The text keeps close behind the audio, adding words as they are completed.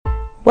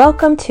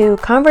Welcome to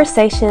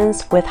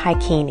Conversations with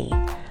Hikini,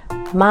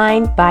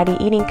 mind, body,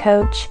 eating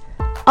coach,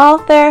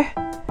 author,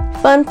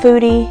 fun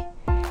foodie,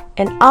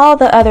 and all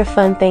the other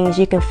fun things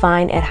you can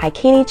find at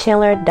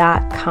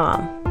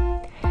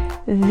hikinichandler.com.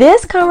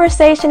 This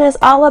conversation is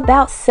all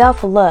about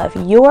self-love,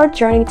 your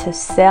journey to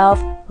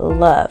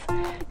self-love.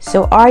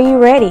 So are you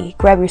ready?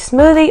 Grab your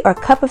smoothie or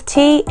cup of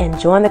tea and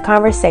join the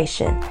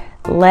conversation.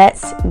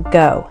 Let's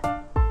go.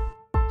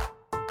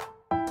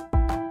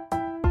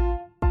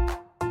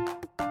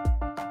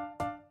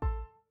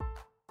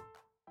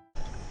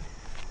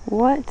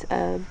 What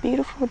a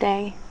beautiful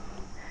day.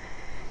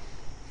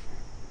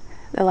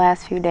 The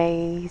last few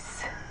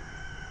days,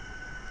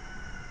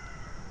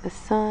 the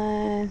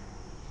sun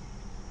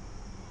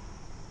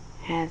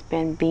has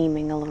been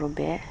beaming a little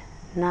bit.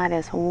 Not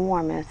as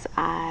warm as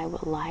I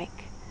would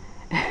like.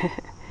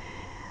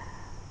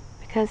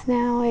 Because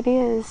now it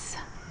is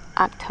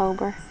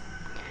October.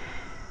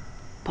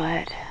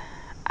 But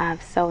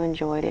I've so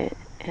enjoyed it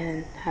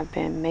and have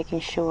been making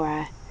sure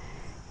I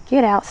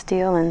get out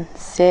still and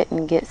sit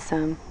and get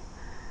some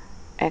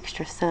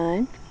extra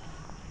sun.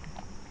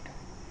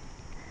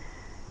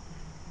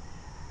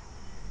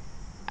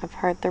 I've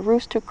heard the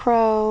rooster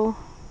crow,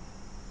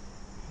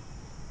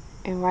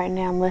 and right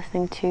now I'm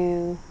listening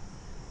to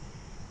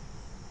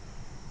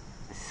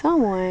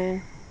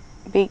someone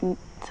beating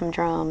some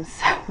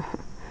drums.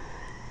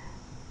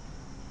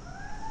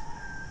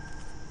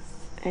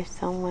 There's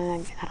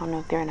someone, I don't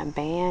know if they're in a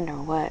band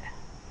or what,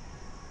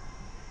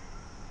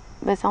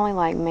 but it's only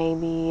like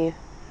maybe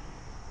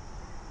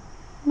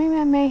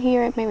I may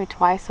hear it maybe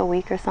twice a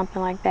week or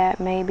something like that,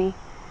 maybe.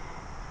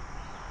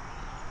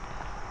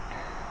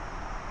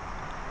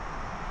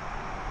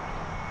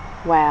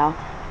 Wow.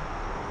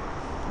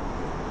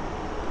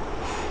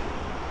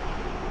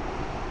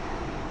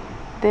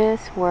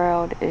 This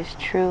world is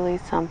truly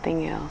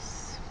something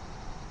else.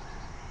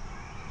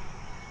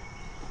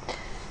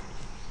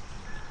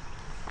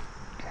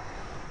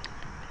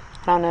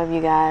 I don't know if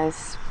you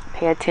guys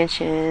pay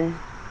attention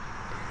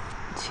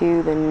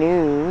to the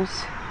news,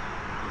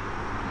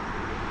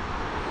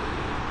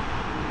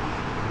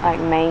 like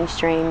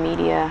mainstream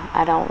media.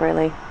 I don't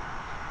really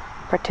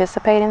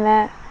participate in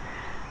that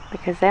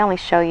because they only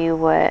show you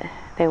what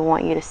they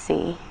want you to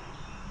see.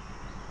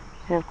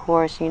 And of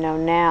course, you know,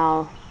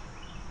 now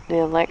the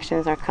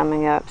elections are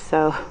coming up,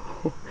 so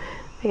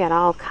they got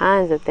all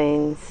kinds of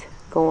things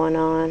going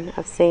on.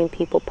 I've seen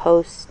people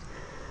post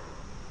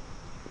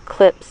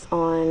clips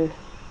on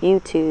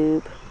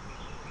YouTube.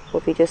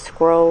 If you just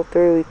scroll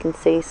through, you can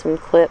see some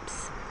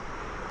clips,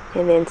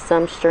 and then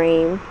some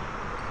stream,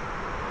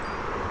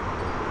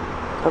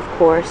 of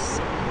course,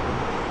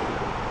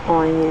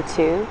 on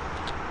YouTube.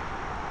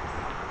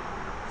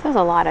 So there's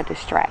a lot of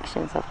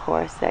distractions, of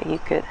course, that you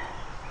could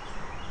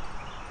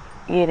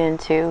get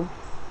into.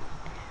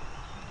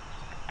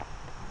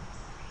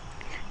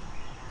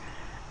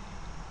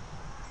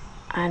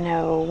 I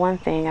know one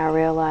thing I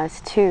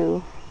realized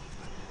too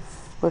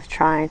with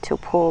trying to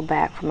pull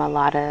back from a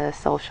lot of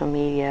social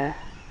media,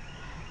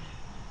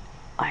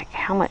 like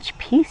how much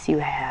peace you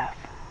have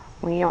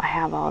when you don't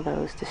have all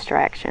those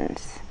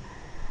distractions.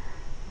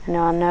 I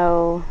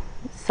know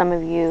some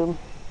of you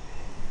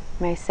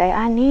may say,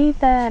 I need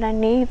that, I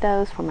need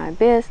those for my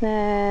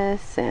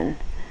business, and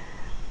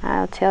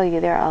I'll tell you,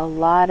 there are a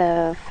lot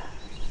of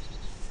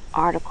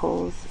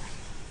articles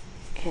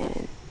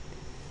and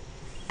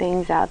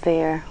things out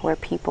there where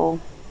people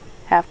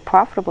have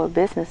profitable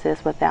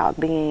businesses without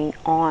being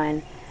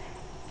on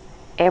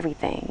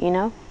everything, you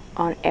know,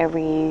 on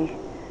every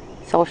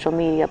social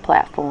media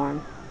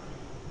platform.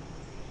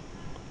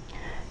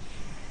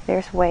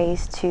 There's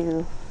ways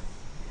to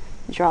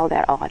draw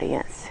that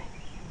audience.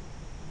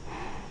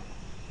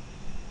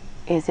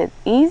 Is it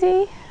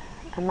easy?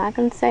 I'm not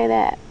going to say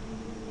that.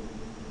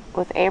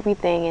 With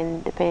everything,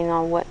 and depending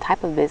on what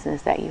type of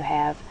business that you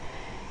have,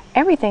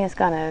 everything is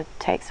going to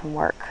take some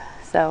work.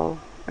 So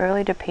it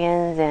really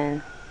depends,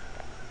 and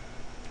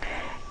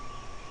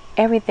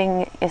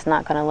everything is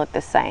not going to look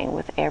the same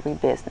with every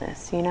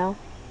business, you know?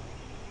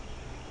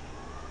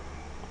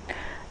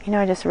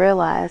 I just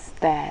realized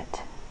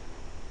that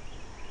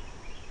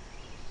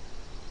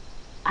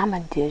I'm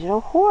a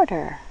digital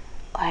hoarder.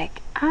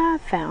 Like, I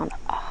found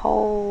a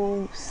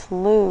whole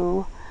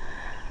slew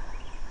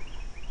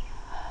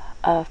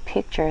of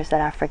pictures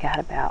that I forgot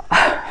about.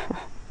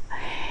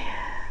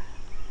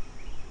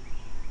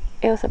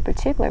 It was a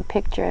particular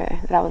picture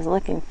that I was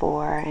looking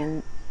for,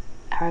 and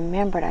I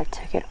remembered I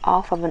took it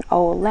off of an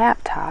old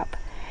laptop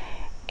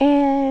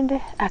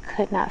and I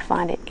could not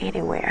find it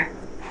anywhere.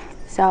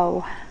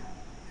 So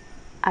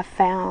I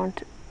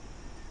found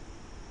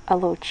a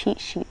little cheat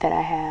sheet that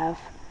I have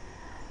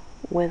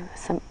with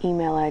some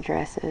email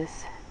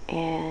addresses,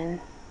 and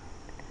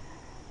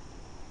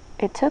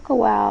it took a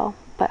while,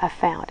 but I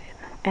found it.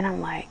 And I'm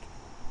like,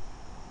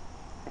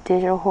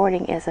 digital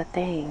hoarding is a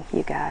thing,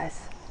 you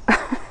guys.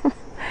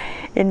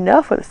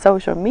 Enough with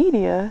social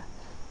media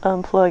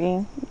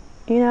unplugging.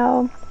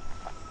 You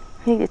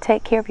need to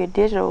take care of your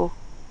digital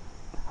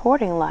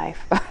hoarding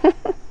life.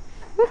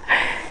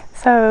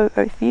 So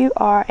if you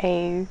are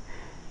a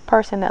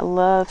person that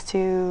loves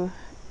to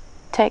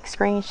take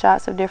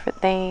screenshots of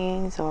different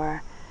things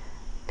or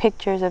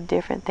pictures of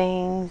different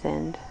things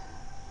and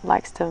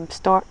likes to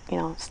store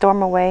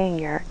them away in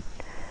your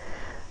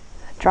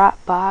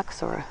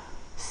Dropbox or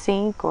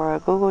Sync or a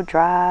Google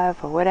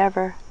Drive or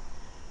whatever,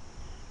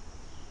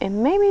 it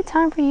may be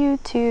time for you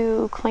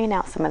to clean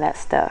out some of that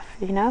stuff.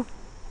 You don't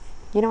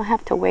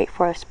have to wait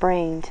for a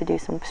spring to do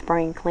some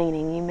spring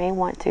cleaning. You may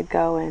want to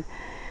go and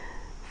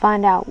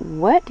find out,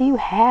 what do you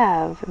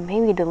have,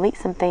 maybe delete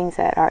some things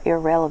that are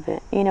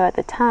irrelevant. At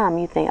the time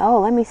you think, oh,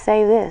 let me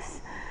save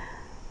this.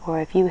 Or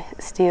if you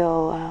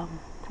still,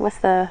 what's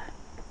the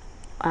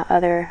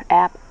other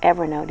app?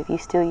 Evernote. If you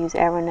still use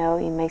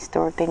Evernote, you may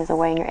store things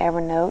away in your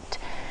Evernote.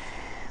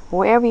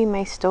 Wherever you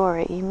may store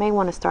it, you may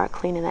want to start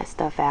cleaning that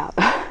stuff out.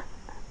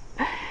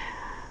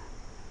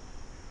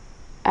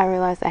 I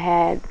realized I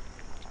had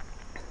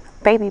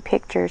baby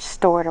pictures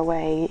stored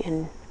away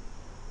in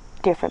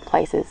different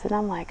places, and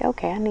I'm like,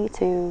 okay, I need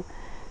to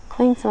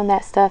clean some of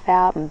that stuff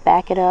out and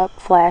back it up,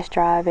 flash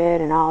drive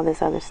it, and all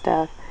this other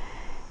stuff.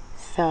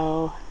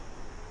 So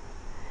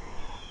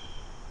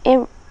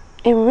it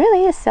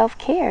really is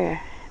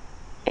self-care.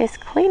 It's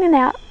cleaning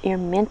out your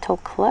mental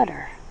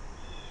clutter.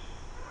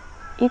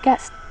 You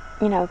got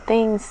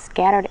things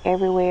scattered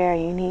everywhere.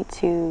 You need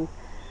to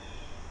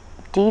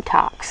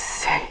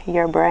detox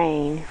your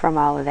brain from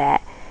all of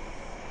that,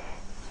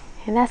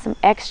 and that's some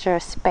extra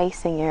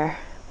space in your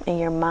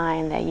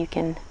mind that you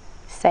can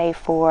save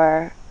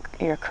for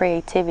your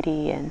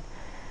creativity and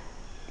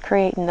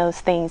creating those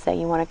things that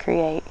you want to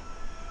create.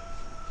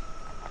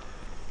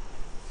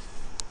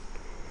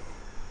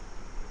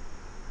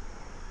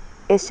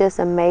 It's just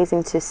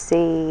amazing to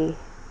see,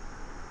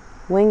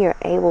 when you're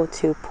able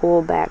to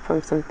pull back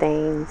from some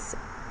things,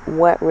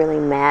 what really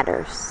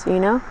matters.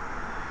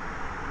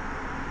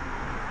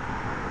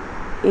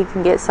 You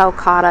can get so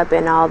caught up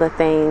in all the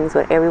things,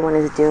 what everyone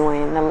is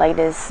doing, the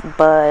latest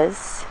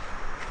buzz,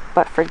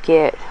 but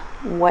forget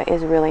what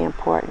is really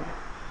important.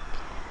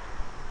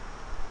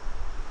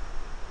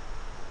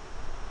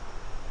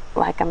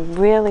 Like, I'm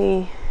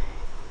really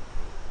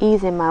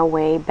easing my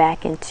way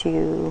back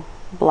into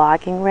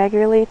blogging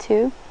regularly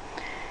too,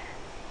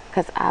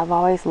 because I've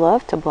always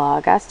loved to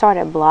blog. I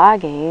started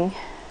blogging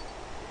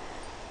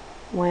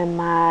when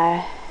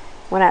I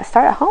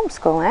started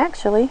homeschooling,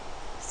 actually.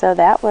 So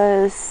that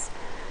was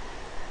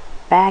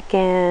back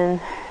in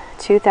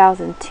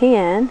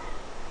 2010.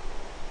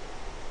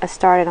 I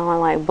started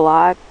on like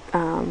Blogspot.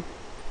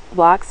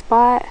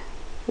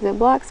 Is it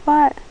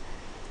Blogspot?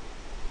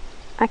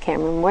 I can't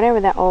remember. Whatever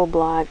that old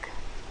blog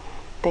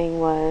thing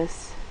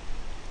was.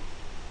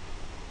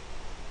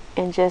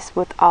 And just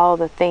with all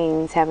the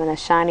things, having a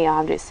shiny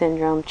object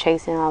syndrome,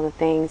 chasing all the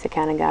things, it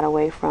kind of got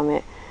away from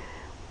it.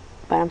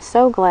 But I'm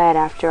so glad,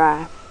 after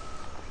I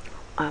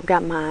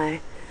got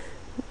my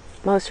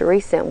most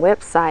recent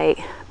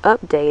website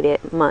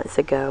updated months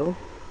ago,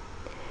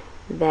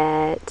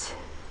 that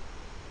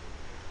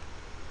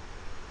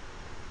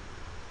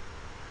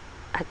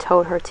I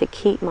told her to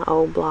keep my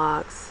old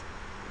blogs,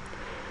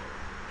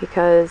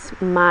 because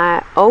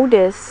my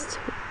oldest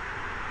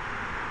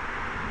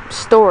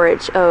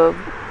storage of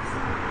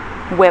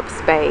web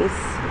space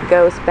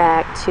goes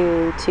back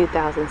to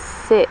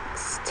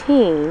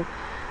 2016.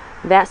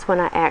 That's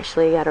when I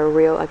actually got a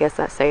real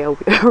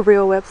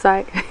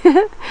website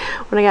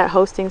when I got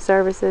hosting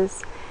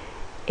services.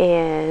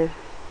 And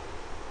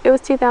it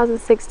was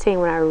 2016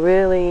 when I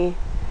really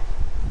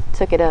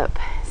took it up.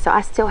 So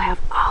I still have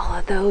all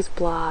of those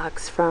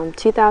blogs from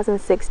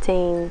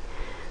 2016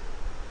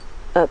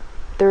 up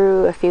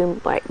through a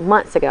few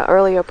months ago,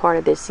 earlier part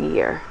of this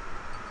year.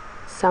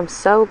 So I'm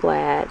so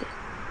glad.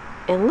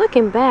 And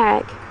looking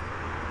back,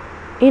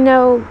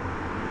 being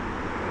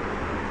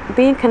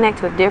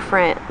connected with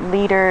different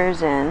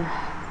leaders and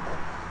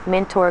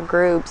mentor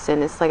groups,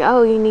 and it's like,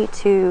 oh, you need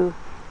to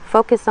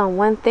focus on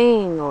one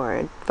thing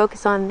or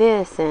focus on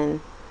this,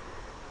 and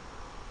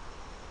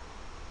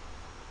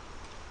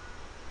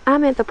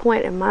I'm at the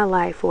point in my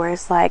life where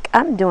it's like,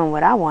 I'm doing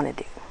what I want to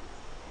do.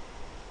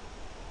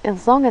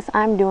 As long as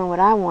I'm doing what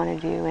I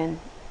want to do and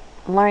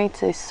learning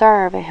to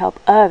serve and help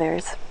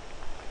others,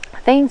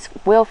 things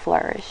will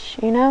flourish,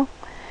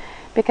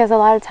 because a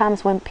lot of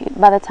times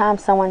by the time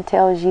someone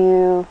tells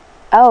you,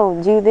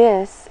 oh, do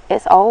this,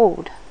 it's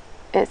old.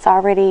 It's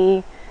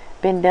already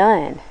been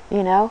done,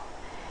 and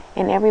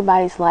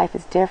everybody's life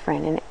is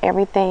different, and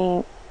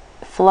everything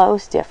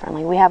flows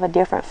differently. We have a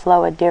different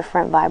flow, a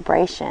different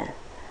vibration.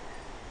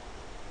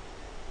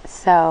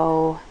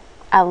 So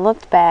I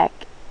looked back,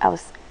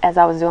 as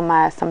I was doing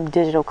some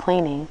digital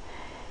cleaning,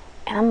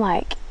 and I'm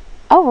like,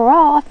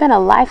 overall, I've been a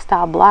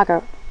lifestyle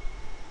blogger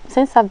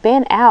since I've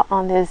been out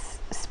on this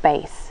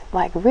space.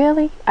 Like,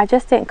 really? I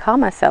just didn't call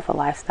myself a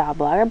lifestyle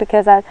blogger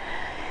because I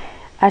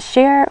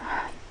share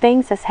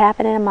things that's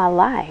happening in my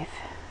life.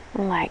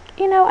 I'm like,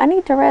 I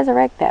need to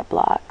resurrect that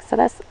blog. So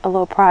that's a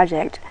little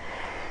project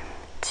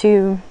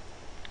to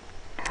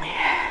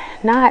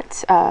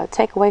not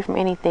take away from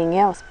anything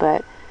else,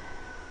 but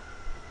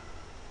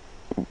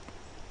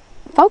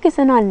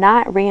focusing on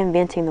not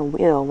reinventing the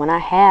wheel when I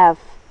have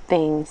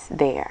things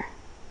there.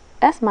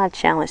 That's my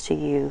challenge to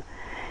you.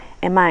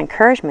 And my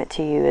encouragement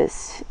to you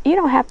is you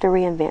don't have to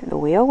reinvent the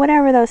wheel.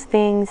 Whatever those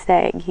things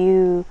that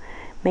you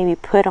maybe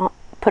put on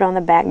the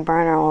back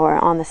burner or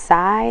on the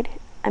side,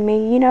 I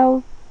mean,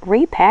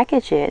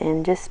 repackage it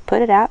and just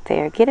put it out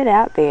there. Get it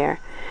out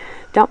there.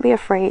 Don't be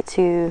afraid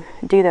to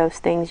do those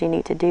things you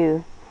need to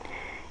do.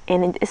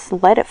 And just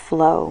let it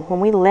flow.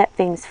 When we let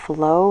things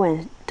flow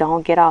and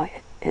don't get all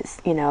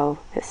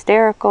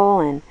hysterical,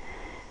 and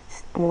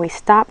when we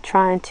stop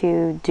trying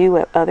to do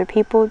what other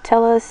people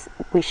tell us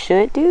we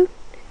should do,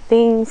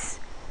 things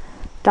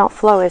don't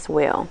flow as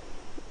well.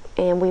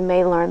 And we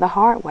may learn the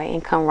hard way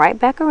and come right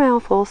back around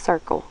full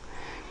circle.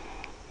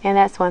 And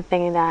that's one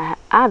thing that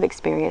I've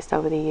experienced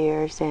over the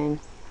years. And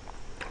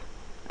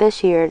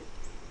this year,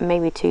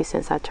 maybe two,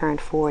 since I turned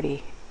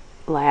 40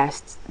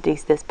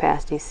 this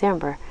past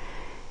December.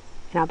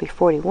 And I'll be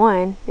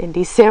 41 in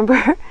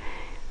December.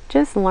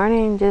 Just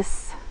learning, do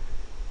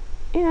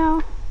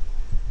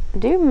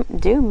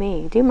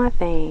me, do my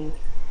thing.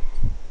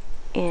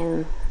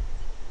 And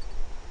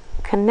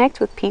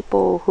connect with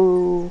people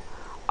who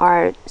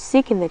are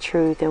seeking the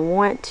truth and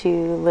want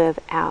to live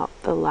out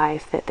the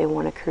life that they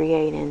want to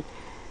create and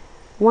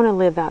want to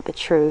live out the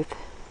truth,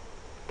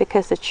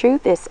 because the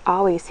truth is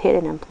always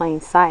hidden in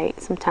plain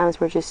sight. Sometimes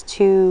we're just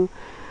too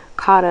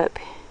caught up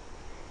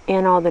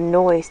in all the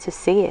noise to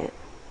see it.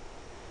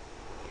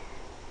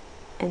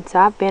 And so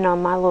I've been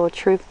on my little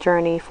truth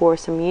journey for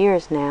some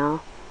years now,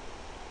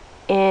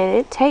 and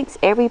it takes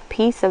every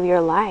piece of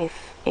your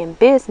life, in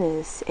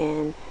business,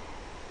 in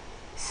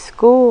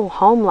school,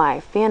 home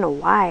life, being a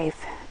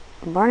wife,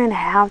 learning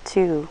how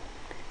to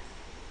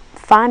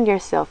find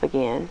yourself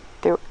again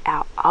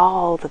throughout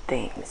all the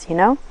things,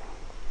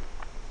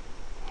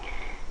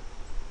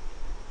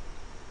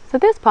 So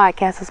this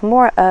podcast is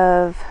more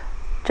of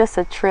just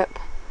a trip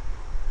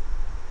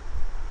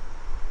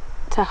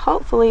to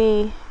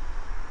hopefully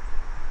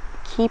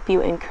keep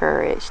you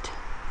encouraged.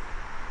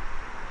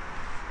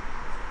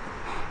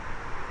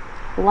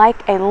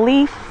 Like a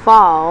leaf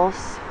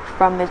falls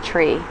from the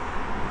tree,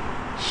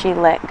 she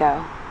let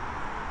go.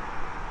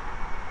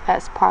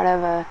 That's part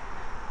of a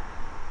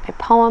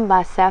poem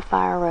by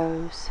Sapphire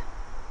Rose.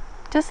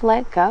 Just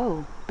let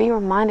go. Be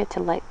reminded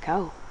to let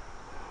go.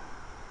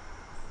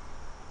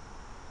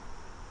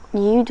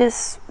 You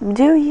just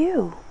do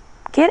you.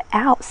 Get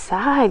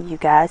outside, you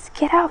guys.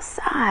 Get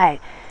outside.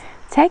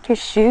 Take your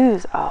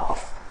shoes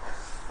off.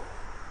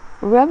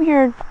 Rub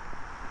your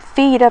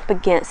feet up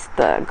against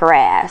the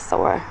grass,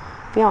 or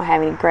if you don't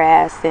have any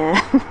grass, then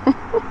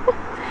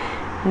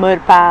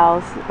mud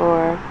piles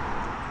or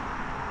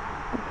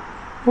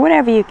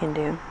whatever you can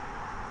do,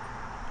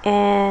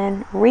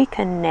 and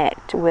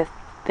reconnect with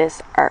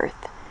this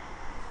earth.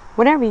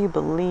 Whatever you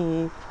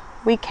believe,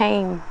 we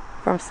came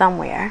from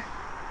somewhere,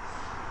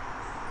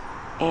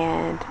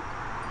 and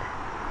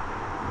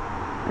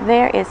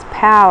there is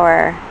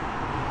power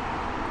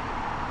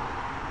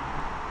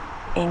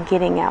in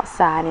getting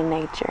outside in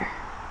nature.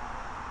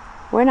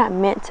 We're not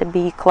meant to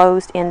be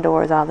closed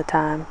indoors all the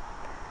time.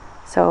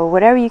 So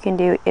whatever you can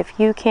do, if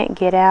you can't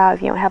get out,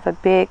 if you don't have a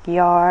big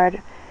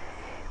yard,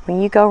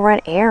 when you go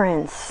run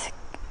errands,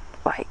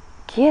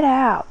 get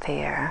out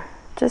there.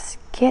 Just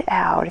get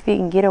out. If you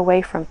can get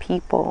away from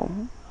people,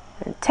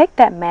 and take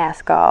that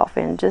mask off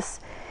and just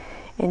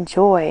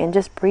enjoy and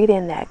just breathe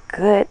in that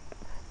good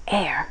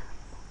air.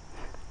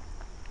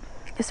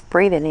 Just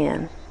breathe it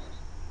in.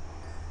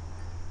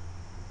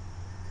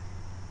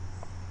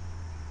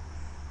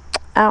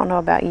 I don't know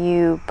about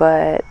you,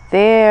 but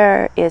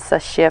there is a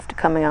shift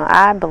coming on.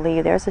 I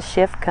believe there's a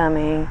shift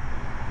coming.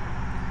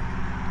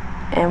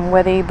 And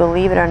whether you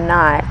believe it or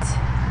not,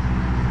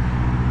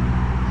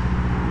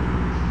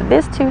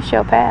 this too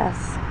shall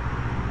pass.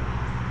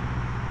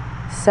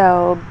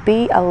 So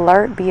be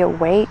alert, be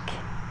awake,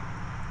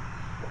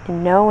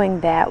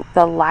 knowing that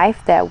the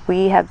life that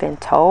we have been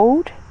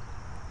told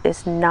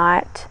is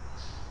not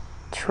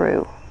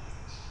true.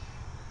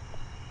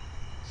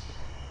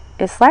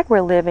 It's like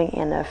we're living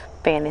in a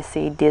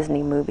fantasy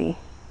Disney movie.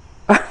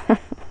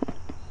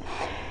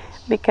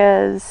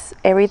 Because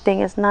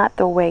everything is not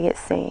the way it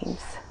seems.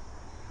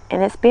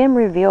 And it's being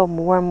revealed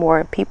more and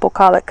more. People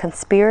call it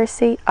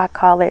conspiracy. I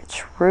call it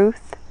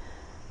truth.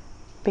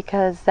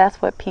 Because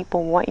that's what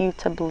people want you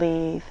to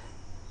believe.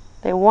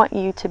 They want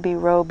you to be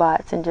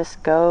robots and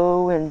just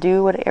go and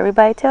do what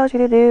everybody tells you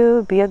to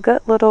do. Be a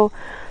good little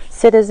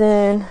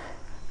citizen.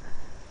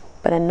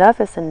 But enough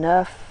is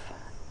enough.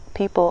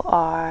 People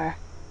are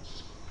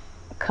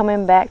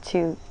coming back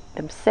to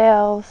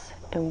themselves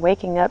and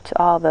waking up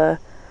to all the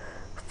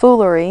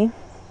foolery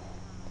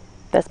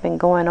that's been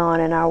going on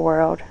in our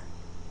world.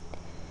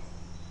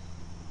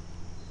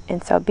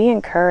 And so be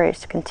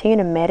encouraged. Continue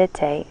to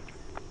meditate.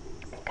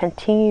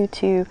 Continue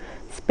to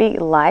speak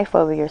life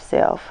over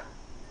yourself.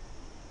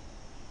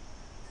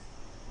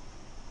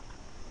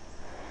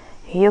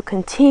 You'll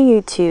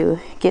continue to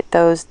get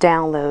those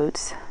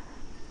downloads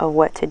of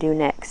what to do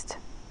next.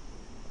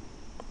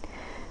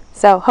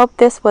 So hope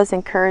this was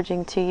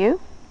encouraging to you.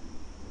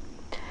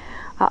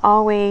 I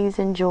always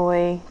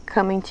enjoy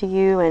coming to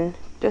you and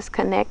just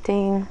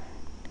connecting.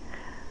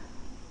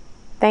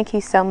 Thank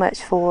you so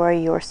much for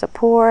your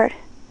support.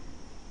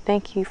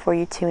 Thank you for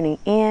you tuning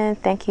in.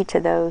 Thank you to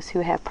those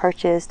who have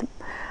purchased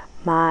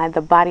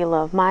the Body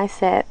Love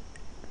Mindset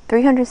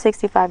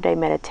 365-day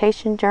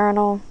meditation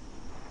journal.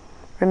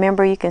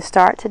 Remember, you can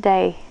start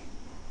today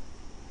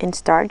and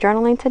start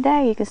journaling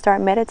today. You can start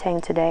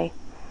meditating today.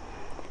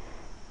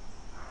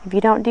 If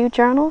you don't do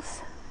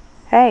journals,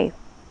 hey,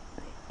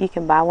 you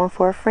can buy one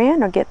for a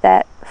friend or get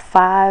that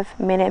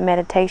 5-minute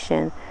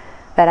meditation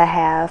that I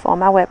have on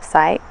my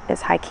website.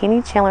 It's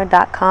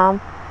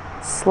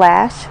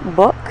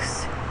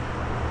HakeiniChandler.com/books.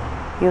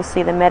 You'll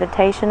see the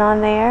meditation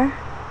on there,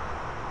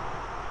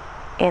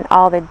 and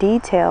all the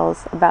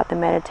details about the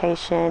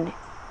meditation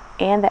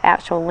and the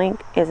actual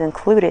link is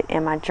included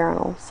in my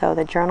journal. So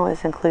the journal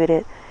is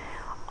included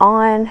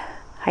on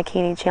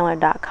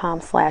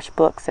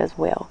HakeiniChandler.com/books as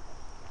well.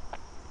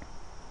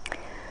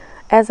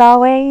 As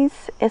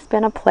always, it's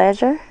been a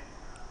pleasure.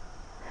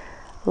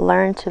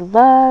 Learn to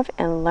love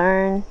and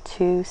learn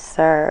to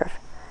serve.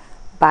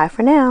 Bye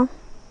for now.